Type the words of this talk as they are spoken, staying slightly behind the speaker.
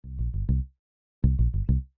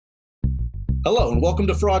Hello and welcome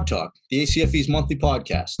to Fraud Talk, the ACFE's monthly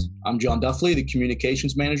podcast. I'm John Duffley, the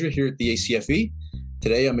communications manager here at the ACFE.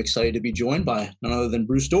 Today, I'm excited to be joined by none other than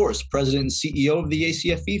Bruce Doers, president and CEO of the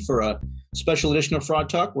ACFE, for a special edition of Fraud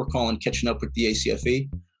Talk we're calling Catching Up with the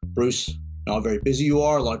ACFE. Bruce, I know how very busy you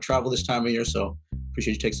are, a lot of travel this time of year, so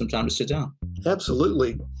appreciate you taking some time to sit down.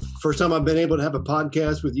 Absolutely. First time I've been able to have a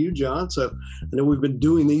podcast with you, John. So I know we've been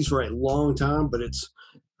doing these for a long time, but it's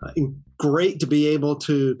great to be able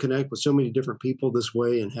to connect with so many different people this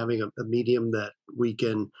way and having a medium that we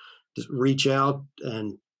can just reach out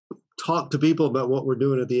and talk to people about what we're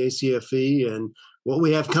doing at the ACFE and what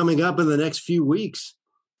we have coming up in the next few weeks.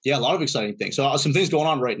 Yeah, a lot of exciting things. So some things going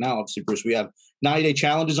on right now, obviously, Bruce. We have 90-day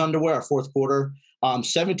challenges underway, our fourth quarter.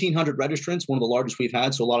 1,700 registrants, one of the largest we've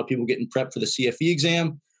had. So a lot of people getting prepped for the CFE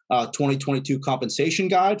exam. 2022 compensation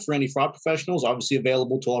guide for any fraud professionals, obviously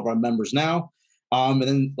available to all of our members now. And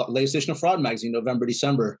then the latest edition of Fraud Magazine, November,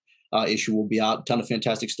 December issue will be out. A ton of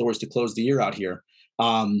fantastic stories to close the year out here.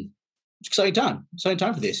 Exciting time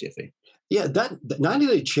for the ACFE. Yeah, that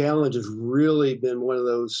 90-day challenge has really been one of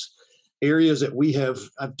those areas that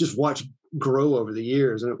I've just watched grow over the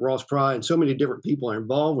years. And at Ross Pry and so many different people are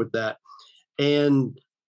involved with that. And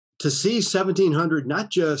to see 1,700,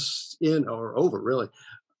 not just in or over really,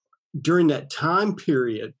 during that time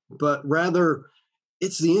period, but rather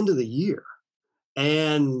it's the end of the year.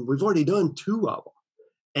 And we've already done 2 of them.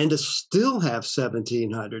 And to still have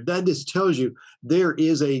 1,700, that just tells you there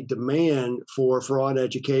is a demand for fraud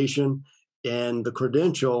education and the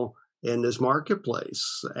credential in this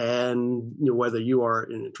marketplace. And whether you are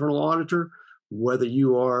an internal auditor, whether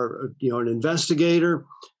you are an investigator,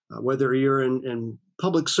 whether you're in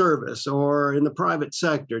public service or in the private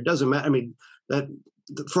sector, it doesn't matter. I mean, that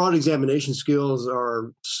the fraud examination skills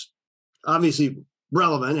are obviously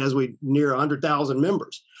relevant as we near 100,000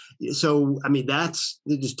 members. So, I mean,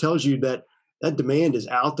 it just tells you that demand is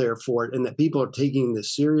out there for it and that people are taking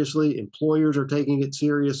this seriously. Employers are taking it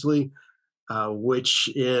seriously, which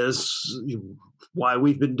is why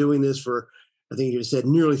we've been doing this for, I think you said,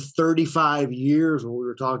 nearly 35 years when we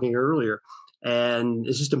were talking earlier. And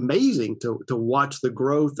it's just amazing to watch the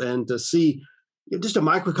growth and to see just a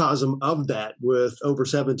microcosm of that with over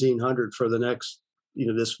 1,700 for the next,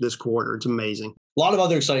 this quarter. It's amazing. A lot of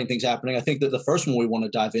other exciting things happening. I think that the first one we want to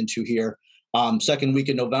dive into here, second week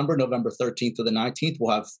in November 13th to the 19th,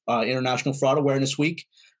 we'll have International Fraud Awareness Week.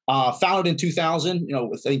 Founded in 2000, I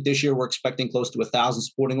think this year we're expecting close to 1,000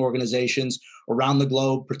 sporting organizations around the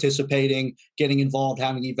globe participating, getting involved,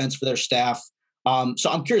 having events for their staff. So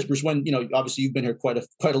I'm curious, Bruce, when, obviously you've been here quite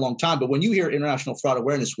a long time, but when you hear International Fraud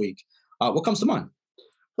Awareness Week, what comes to mind?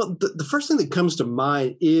 Well, the first thing that comes to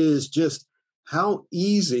mind is just how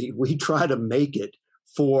easy we try to make it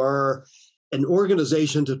for an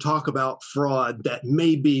organization to talk about fraud that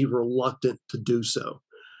may be reluctant to do so.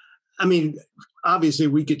 I mean, obviously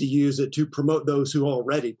we get to use it to promote those who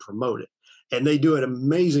already promote it, and they do an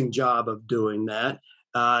amazing job of doing that.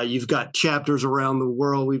 You've got chapters around the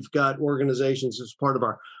world. We've got organizations as part of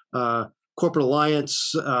our corporate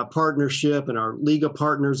alliance partnership and our Liga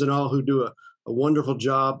partners and all who do a wonderful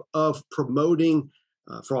job of promoting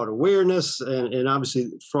fraud awareness and obviously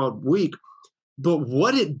Fraud Week. But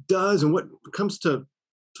what it does and what comes to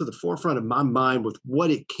the forefront of my mind with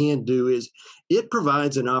what it can do is it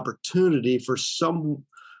provides an opportunity for some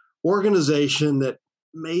organization that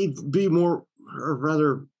may be more or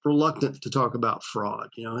rather reluctant to talk about fraud.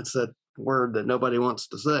 It's that word that nobody wants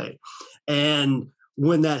to say. And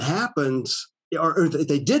when that happens, or if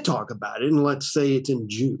they did talk about it, and let's say it's in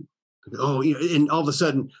June, and all of a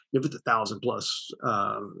sudden, if it's 1,000 plus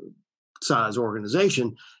size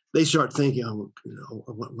organization, they start thinking, I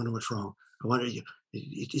wonder what's wrong. I wonder,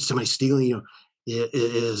 is somebody stealing?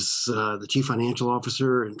 Is the chief financial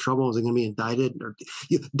officer in trouble? Is he going to be indicted? Or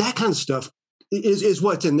that kind of stuff is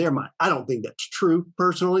what's in their mind. I don't think that's true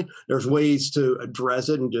personally. There's ways to address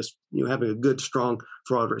it and just having a good, strong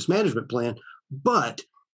fraud risk management plan. But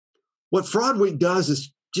what Fraud Week does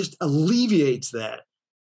is just alleviates that.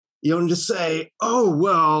 And just say, oh,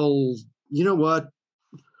 well, you know what?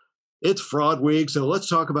 It's Fraud Week, so let's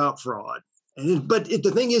talk about fraud. But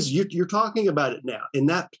the thing is, you're talking about it now, and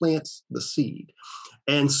that plants the seed.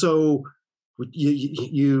 And so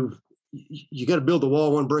you got to build the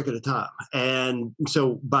wall one brick at a time. And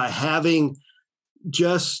so by having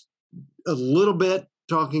just a little bit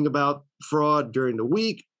talking about fraud during the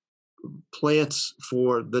week, plants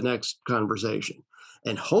for the next conversation.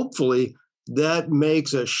 And hopefully that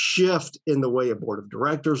makes a shift in the way a board of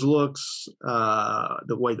directors looks,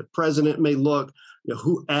 the way the president may look,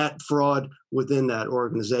 who at fraud within that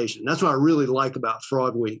organization. That's what I really like about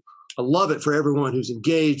Fraud Week. I love it for everyone who's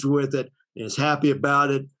engaged with it. and is happy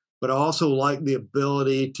about it, but I also like the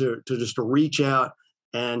ability to just to reach out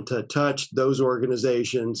and to touch those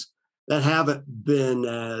organizations that haven't been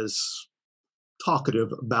as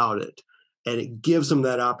talkative about it. And it gives them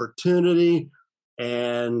that opportunity,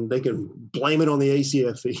 and they can blame it on the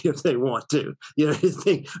ACFE if they want to.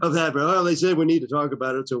 Think of that, but they said we need to talk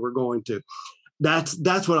about it, so we're going to.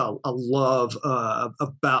 That's what I love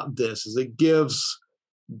about this, is it gives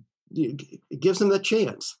them that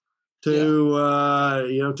chance to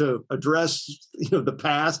to address the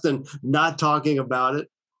past and not talking about it.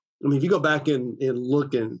 I mean, if you go back and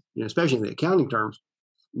look, and especially in the accounting terms,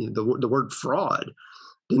 the word fraud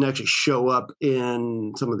didn't actually show up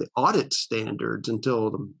in some of the audit standards until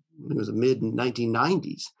it was the mid to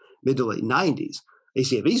late 90s.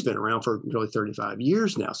 ACFE's been around for really 35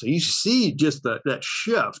 years now. So you see just that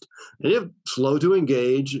shift, and it's slow to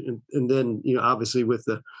engage. And then, obviously with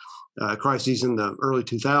the crises in the early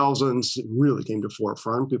 2000s, it really came to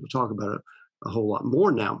forefront. People talk about it a whole lot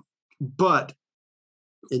more now, but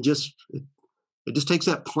it just takes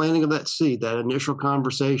that planting of that seed, that initial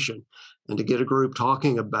conversation, and to get a group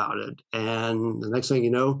talking about it. And the next thing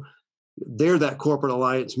you know, they're that corporate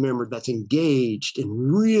alliance member that's engaged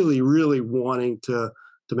and really, really wanting to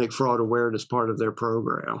make fraud awareness part of their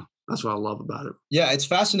program. That's what I love about it. Yeah, it's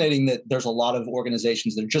fascinating that there's a lot of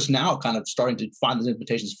organizations that are just now kind of starting to find those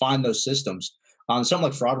invitations, find those systems. Something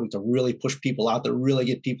like Fraud Week to really push people out there, really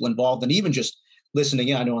get people involved, and even just listening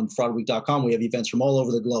in. I know on fraudweek.com, we have events from all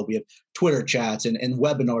over the globe. We have Twitter chats and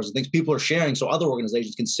webinars and things people are sharing, so other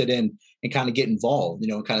organizations can sit in and kind of get involved,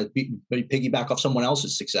 and kind of piggyback off someone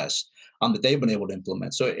else's success that they've been able to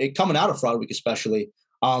implement. So coming out of Fraud Week especially,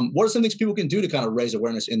 what are some things people can do to kind of raise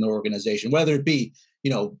awareness in their organization, whether it be,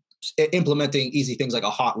 implementing easy things like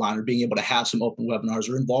a hotline, or being able to have some open webinars,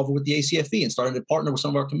 or involved with the ACFE and starting to partner with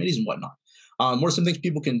some of our committees and whatnot. What are some things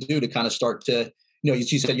people can do to kind of start to,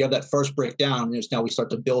 you said you have that first breakdown, now we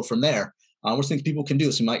start to build from there. What are some things people can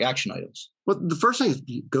do, some like action items? Well, the first thing is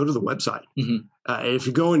you go to the website. Mm-hmm. If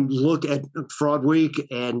you go and look at Fraud Week,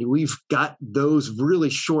 and we've got those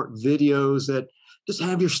really short videos that just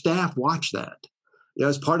have your staff watch that.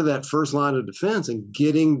 As part of that first line of defense, and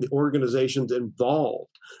getting the organizations involved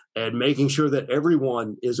and making sure that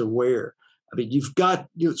everyone is aware. I mean, you've got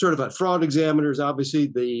certified fraud examiners, obviously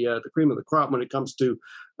the cream of the crop when it comes to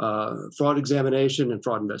fraud examination and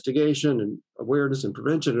fraud investigation and awareness and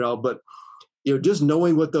prevention and all. But just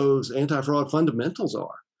knowing what those anti-fraud fundamentals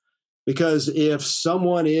are, because if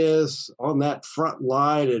someone is on that front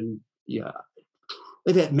line and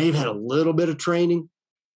may have had a little bit of training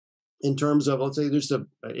in terms of, let's say, there's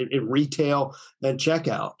in retail and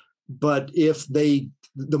checkout, but if the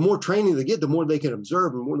more training they get, the more they can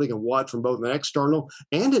observe and more they can watch from both an external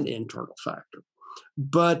and an internal factor.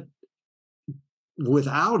 But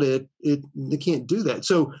without it, they can't do that.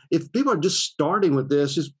 So if people are just starting with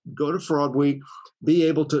this, just go to Fraud Week, be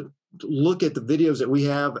able to look at the videos that we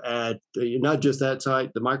have at not just that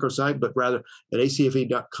site, the microsite, but rather at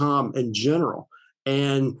acfe.com in general.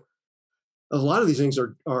 And a lot of these things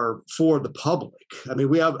are for the public. I mean,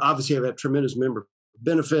 we obviously have tremendous member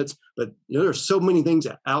benefits, but there are so many things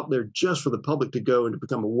out there just for the public to go and to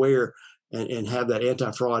become aware and have that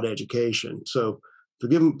anti-fraud education. So to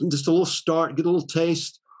give them just a little start, get a little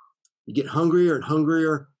taste, you get hungrier and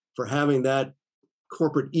hungrier for having that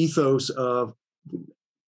corporate ethos of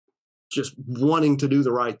just wanting to do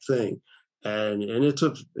the right thing. And it's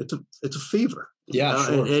a fever. Yeah,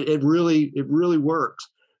 sure. It really works.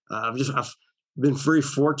 I've been very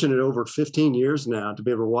fortunate over 15 years now to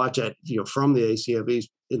be able to watch that, from the ACFE,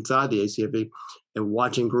 inside the ACFE, and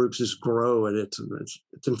watching groups just grow, and it's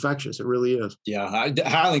infectious. It really is. Yeah, I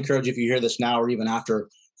highly encourage you, if you hear this now or even after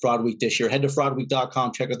Fraud Week this year, head to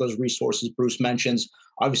fraudweek.com, check out those resources Bruce mentions.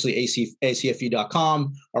 Obviously,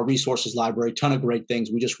 acfe.com, our resources library, ton of great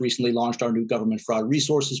things. We just recently launched our new government fraud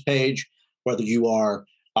resources page. Whether you are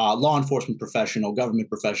law enforcement professional, government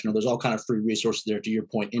professional, there's all kind of free resources there. To your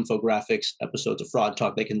point, infographics, episodes of Fraud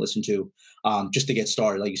Talk they can listen to just to get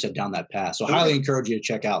started, like you said, down that path. So highly encourage you to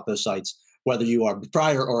check out those sites, whether you are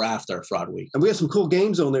prior or after Fraud Week. And we have some cool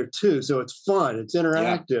games on there too. So it's fun. It's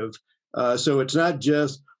interactive. Yeah. So it's not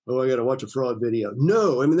just, I got to watch a fraud video.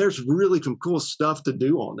 No, I mean, there's really some cool stuff to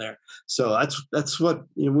do on there. So that's what,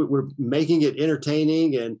 we're making it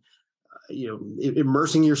entertaining and,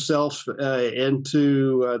 immersing yourself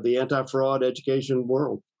into the anti-fraud education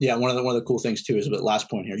world. Yeah, one of the cool things too is, the last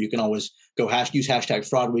point here, you can always go use hashtag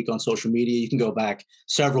Fraud Week on social media. You can go back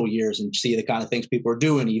several years and see the kind of things people are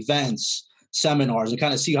doing, events, seminars, and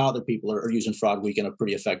kind of see how other people are using Fraud Week in a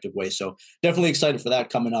pretty effective way. So definitely excited for that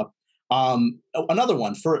coming up. Another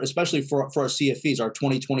one especially for our CFEs, our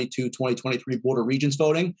 2022-2023 Board of Regents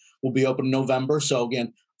voting will be open in November. So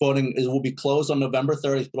again, voting will be closed on November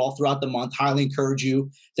 30th, but all throughout the month. Highly encourage you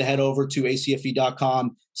to head over to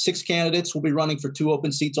acfe.com. 6 candidates will be running for 2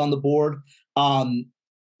 open seats on the board.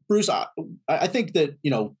 Bruce, I think that,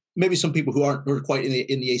 maybe some people who aren't quite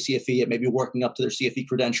in the ACFE yet, maybe working up to their CFE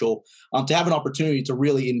credential, to have an opportunity to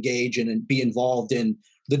really engage and be involved in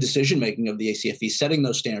the decision making of the ACFE, setting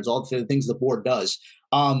those standards, all the things the board does.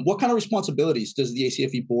 What kind of responsibilities does the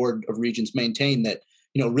ACFE Board of Regents maintain that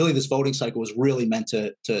really this voting cycle was really meant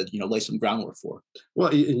to lay some groundwork for?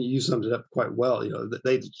 Well, you summed it up quite well.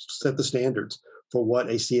 They set the standards for what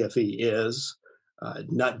a CFE is,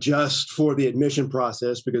 not just for the admission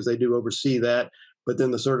process, because they do oversee that, but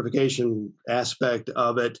then the certification aspect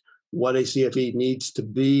of it, what a CFE needs to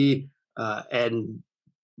be,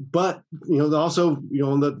 but also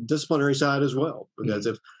on the disciplinary side as well, because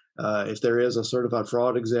if there is a certified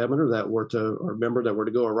fraud examiner or member that were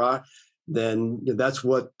to go awry, then that's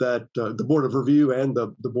what the Board of Review and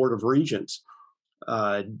the Board of Regents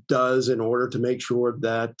does in order to make sure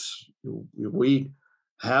that we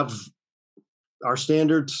have our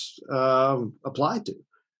standards applied to.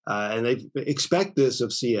 And they expect this of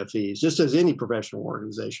CFEs, just as any professional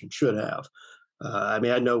organization should have.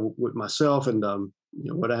 I know with myself and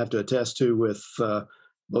what I have to attest to with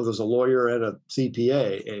both as a lawyer and a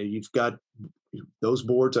CPA, you've got those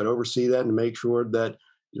boards that oversee that and make sure that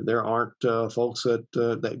there aren't folks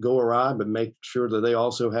that go awry, but make sure that they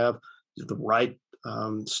also have the right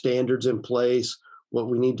standards in place, what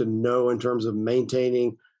we need to know in terms of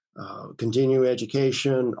maintaining continuing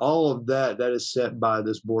education, all of that is set by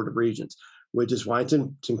this Board of Regents, which is why it's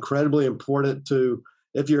incredibly important to,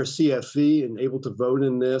 if you're a CFE and able to vote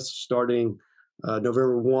in this starting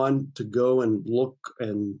November 1, to go and look,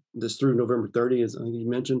 and this through November 30, as I think you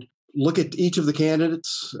mentioned, look at each of the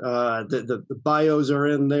candidates. The bios are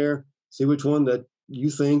in there. See which one that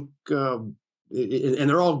you think, and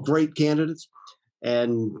they're all great candidates,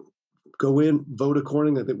 and go in, vote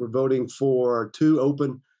accordingly. I think we're voting for 2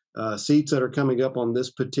 open seats that are coming up on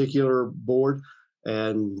this particular board,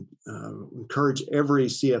 and encourage every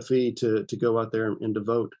CFE to go out there and to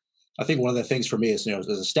vote. I think one of the things for me is, as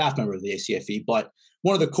a staff member of the ACFE, but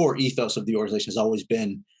one of the core ethos of the organization has always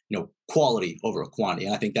been, quality over quantity.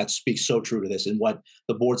 And I think that speaks so true to this and what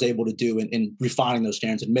the board's able to do in refining those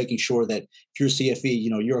standards and making sure that if you're a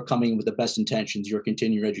CFE, you're coming in with the best intentions, you're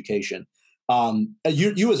continuing your education.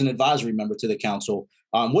 You as an advisory member to the council,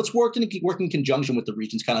 what's working in conjunction with the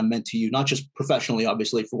Regents kind of meant to you, not just professionally,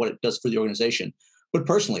 obviously, for what it does for the organization, but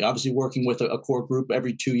personally, obviously working with a core group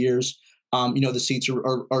every 2 years. The seats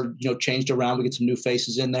are changed around. We get some new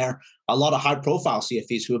faces in there. A lot of high profile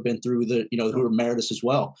CFEs who have been through who are emeritus as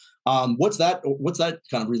well. What's that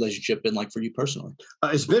kind of relationship been like for you personally?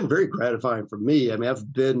 It's been very gratifying for me.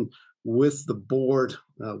 I've been with the board,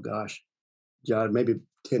 oh gosh, John, maybe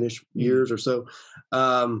 10-ish years or so.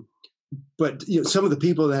 But some of the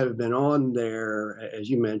people that have been on there, as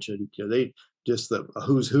you mentioned, they just the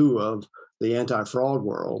who's who of the anti-fraud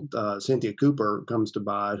world. Cynthia Cooper comes to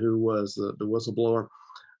mind, who was the whistleblower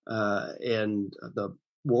and the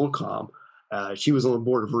WorldCom. She was on the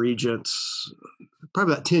Board of Regents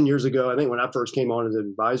probably about 10 years ago, I think, when I first came on as an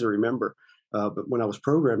advisory member. But when I was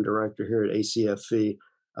program director here at ACFE,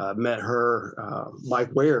 met her, Mike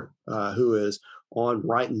Ware, who is on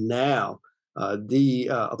right now, the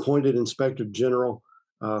appointed Inspector General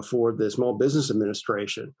for the Small Business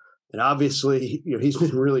Administration. And obviously, he's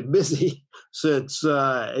been really busy since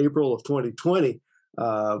April of 2020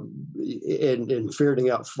 in ferreting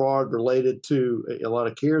out fraud related to a lot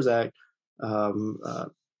of CARES Act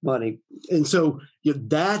money. And so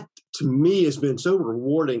that, to me, has been so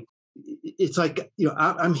rewarding. It's like,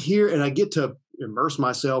 I'm here and I get to immerse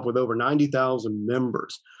myself with over 90,000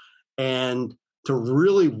 members and to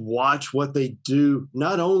really watch what they do,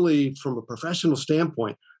 not only from a professional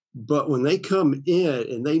standpoint, but when they come in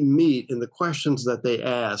and they meet and the questions that they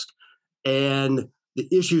ask and the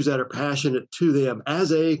issues that are passionate to them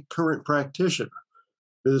as a current practitioner.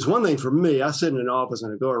 There's one thing for me, I sit in an office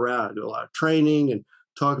and I go around and do a lot of training and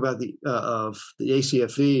talk about the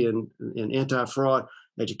ACFE and anti-fraud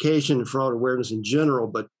education and fraud awareness in general.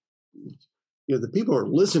 But the people who are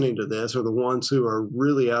listening to this are the ones who are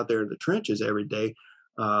really out there in the trenches every day,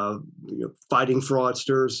 fighting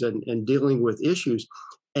fraudsters and dealing with issues.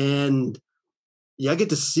 And I get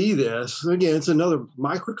to see this again. It's another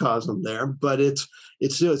microcosm there, but it's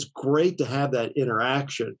great to have that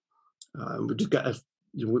interaction. We just got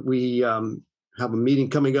we have a meeting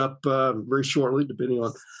coming up very shortly, depending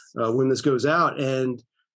on when this goes out, and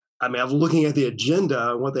I mean, I'm looking at the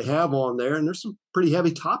agenda and what they have on there, and there's some pretty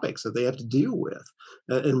heavy topics that they have to deal with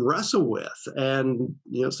and wrestle with. And,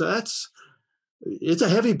 so it's a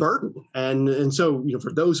heavy burden. And so,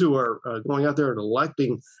 for those who are going out there and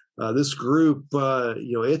electing this group,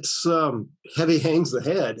 it's heavy hangs the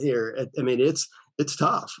head here. I mean, it's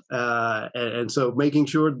tough. And so making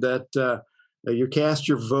sure that you cast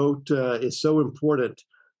your vote is so important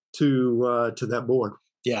to that board.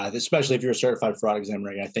 Yeah, especially if you're a certified fraud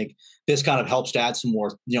examiner, I think this kind of helps to add some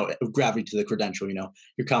more, gravity to the credential.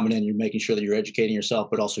 You're coming in, you're making sure that you're educating yourself,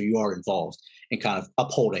 but also you are involved in kind of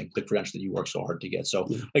upholding the credential that you work so hard to get. So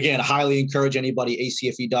again, I highly encourage anybody,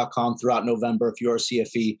 acfe.com throughout November. If you're a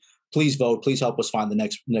CFE, please vote. Please help us find the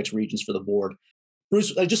next regions for the board.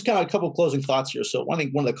 Bruce, just kind of a couple of closing thoughts here. So I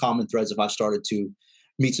think one of the common threads, if I've started to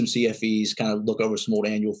meet some CFEs, kind of look over some old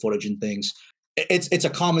annual footage and things, it's a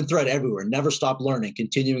common thread everywhere. Never stop learning,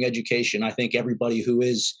 continuing education. I think everybody who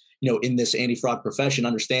is, in this anti-fraud profession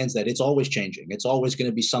understands that it's always changing. It's always going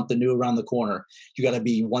to be something new around the corner. You got to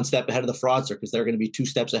be one step ahead of the fraudster because they're going to be two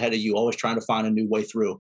steps ahead of you, always trying to find a new way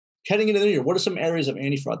through. Heading into the new year, what are some areas of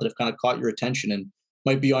anti-fraud that have kind of caught your attention and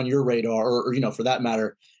might be on your radar or for that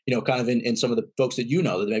matter, kind of in some of the folks that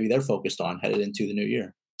that maybe they're focused on headed into the new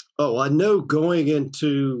year? Oh, I know going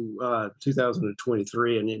into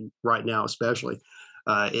 2023 and right now especially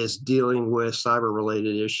is dealing with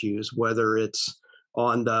cyber-related issues, whether it's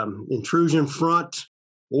on the intrusion front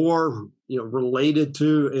or related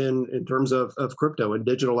to in terms of crypto and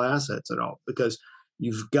digital assets and all, because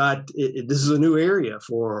you've got this is a new area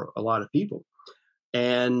for a lot of people,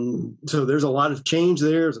 and so there's a lot of change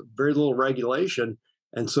there. There's very little regulation,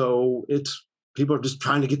 and so people are just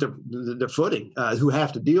trying to get their footing, who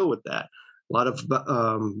have to deal with that. A lot of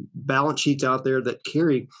balance sheets out there that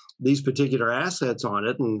carry these particular assets on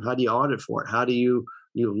it, and how do you audit for it? How do you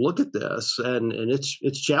look at this? And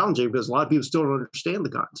it's challenging because a lot of people still don't understand the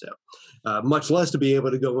concept, much less to be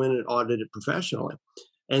able to go in and audit it professionally.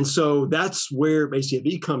 And so that's where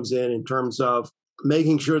ACFE comes in terms of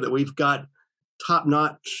making sure that we've got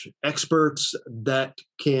top-notch experts that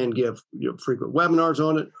can give frequent webinars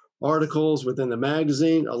on it, articles within the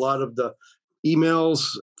magazine, a lot of the emails,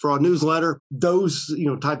 fraud newsletter, those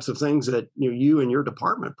types of things that you and your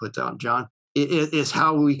department puts out, John. It is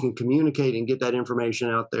how we can communicate and get that information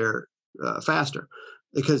out there faster.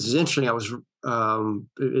 Because it's interesting, I was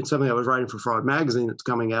it's something I was writing for Fraud Magazine that's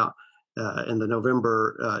coming out in the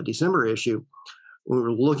November-December issue. We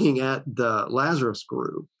were looking at the Lazarus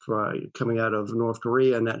Group coming out of North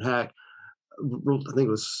Korea and that hack. I think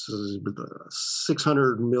it was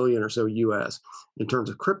 600 million or so US in terms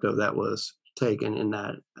of crypto that was taken in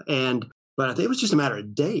that. But I think it was just a matter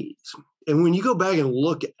of days. And when you go back and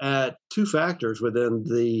look at two factors within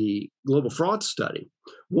the global fraud study,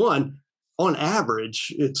 one, on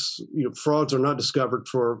average, it's frauds are not discovered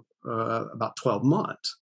for about 12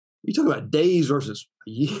 months. You talk about days versus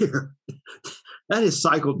a year, that is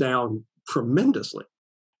cycled down tremendously.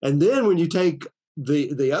 And then when you take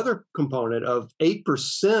the other component of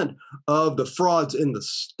 8% of the frauds in the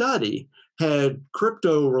study had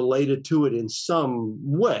crypto related to it in some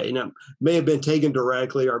way. Now, may have been taken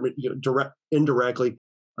directly or indirectly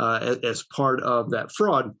as part of that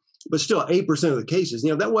fraud, but still 8% of the cases,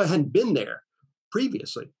 that hadn't been there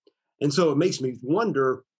previously. And so it makes me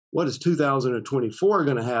wonder, what is 2024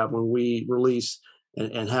 going to have when we release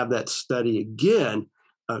and have that study again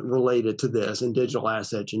related to this and digital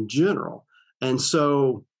assets in general? And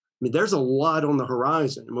so, there's a lot on the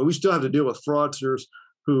horizon. We still have to deal with fraudsters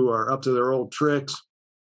who are up to their old tricks.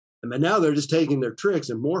 But now they're just taking their tricks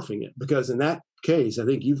and morphing it. Because in that case, I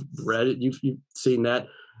think you've read it, you've seen that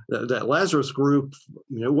Lazarus Group,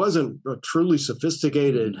 it wasn't a truly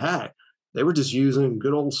sophisticated hack. They were just using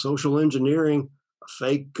good old social engineering, a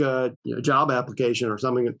fake job application or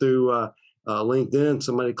something through LinkedIn.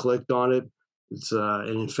 Somebody clicked on it. It's an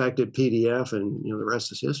infected PDF, and the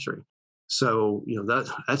rest is history. So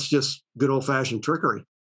that's just good old fashioned trickery,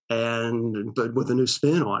 but with a new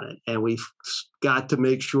spin on it. And we've got to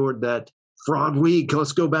make sure that Fraud Week.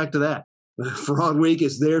 Let's go back to that. Fraud Week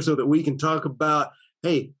is there so that we can talk about,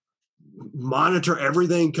 hey, monitor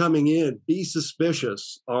everything coming in. Be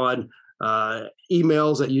suspicious on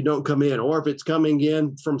emails that you don't come in, or if it's coming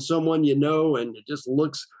in from someone and it just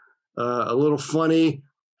looks a little funny,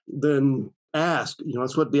 then ask.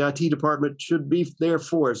 That's what the IT department should be there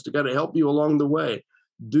for, is to kind of help you along the way.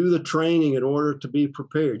 Do the training in order to be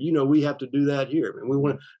prepared. We have to do that here. And we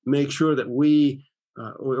want to make sure that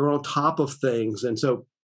we're on top of things. And so,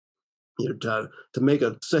 to make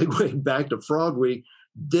a segue back to Fraud Week,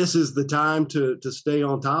 this is the time to stay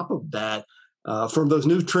on top of that from those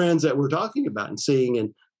new trends that we're talking about and seeing.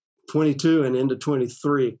 And 22 and into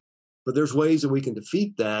 23. But there's ways that we can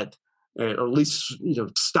defeat that, or at least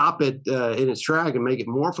stop it in its track and make it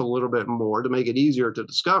morph a little bit more to make it easier to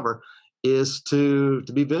discover, is to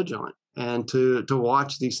be vigilant and to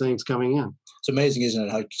watch these things coming in. It's amazing, isn't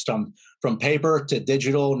it? How from paper to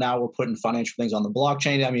digital, now we're putting financial things on the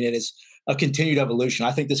blockchain. I mean, it is a continued evolution.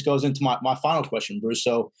 I think this goes into my final question, Bruce.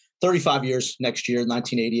 So 35 years next year,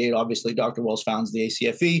 1988, obviously Dr. Wells founds the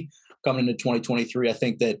ACFE. Coming into 2023, I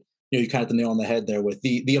think that you kind of hit the nail on the head there with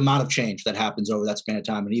the amount of change that happens over that span of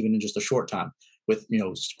time, and even in just a short time with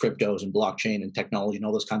cryptos and blockchain and technology and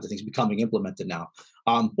all those kinds of things becoming implemented now.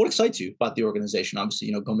 What excites you about the organization?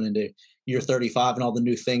 Obviously, coming into year 35 and all the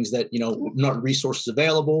new things that not resources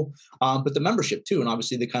available, but the membership too, and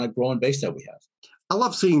obviously the kind of growing base that we have. I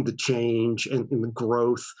love seeing the change and the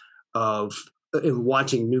growth and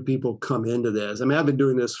watching new people come into this. I mean, I've been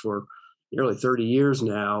doing this for nearly 30 years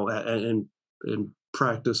now and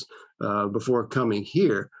practice before coming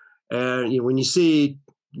here. And when you see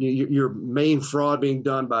your main fraud being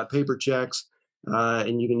done by paper checks,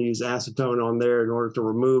 and you can use acetone on there in order to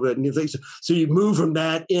remove it, and so you move from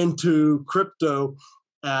that into crypto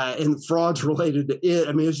and frauds related to it.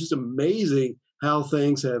 I mean, it's just amazing how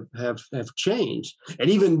things have changed, and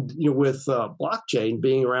even with blockchain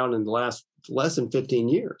being around in the last less than 15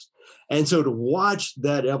 years, and so to watch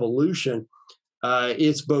that evolution,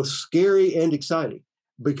 it's both scary and exciting,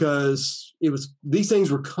 because these things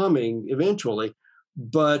were coming eventually,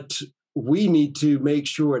 but we need to make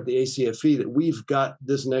sure at the ACFE that we've got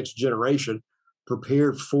this next generation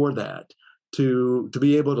prepared for that, to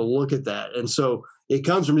be able to look at that. And so it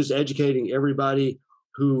comes from just educating everybody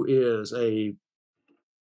who is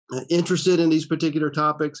interested in these particular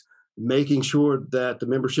topics, making sure that the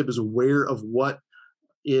membership is aware of what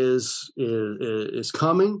is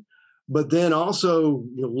coming, but then also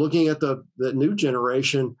looking at the new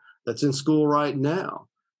generation that's in school right now,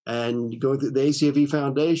 and going through the ACFE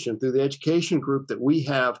Foundation, through the education group that we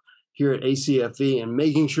have here at ACFE, and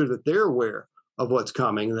making sure that they're aware of what's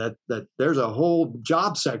coming, that there's a whole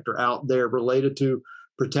job sector out there related to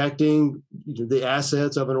protecting the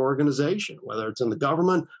assets of an organization, whether it's in the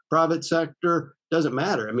government, private sector, doesn't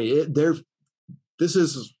matter. I mean, this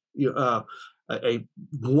is a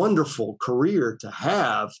wonderful career to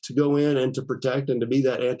have, to go in and to protect and to be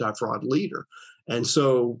that anti-fraud leader. And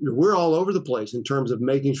so we're all over the place in terms of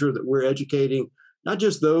making sure that we're educating not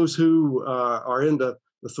just those who are in the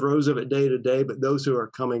throes of it day to day, but those who are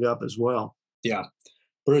coming up as well. Yeah.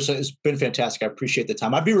 Bruce, it's been fantastic. I appreciate the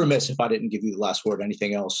time. I'd be remiss if I didn't give you the last word.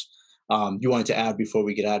 Anything else you wanted to add before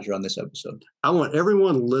we get out of here on this episode? I want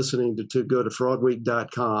everyone listening to go to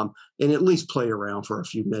fraudweek.com and at least play around for a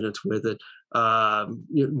few minutes with it.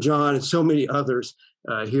 John and so many others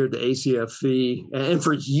here at the ACFE, and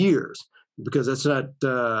for years, because that's not,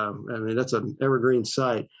 that's an evergreen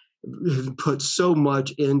site, have put so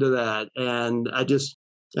much into that. And I just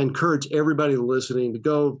encourage everybody listening to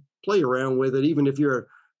go play around with it. Even if you're a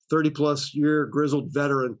 30-plus year grizzled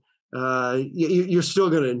veteran, you're still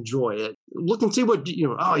going to enjoy it. Look and see what,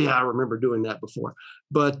 oh yeah, I remember doing that before.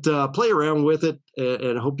 But play around with it,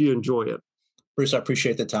 and I hope you enjoy it. Bruce, I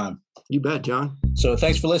appreciate the time. You bet, John. So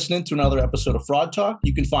thanks for listening to another episode of Fraud Talk.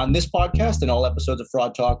 You can find this podcast and all episodes of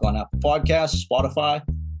Fraud Talk on Apple Podcasts, Spotify,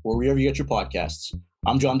 or wherever you get your podcasts.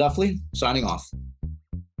 I'm John Duffley, signing off.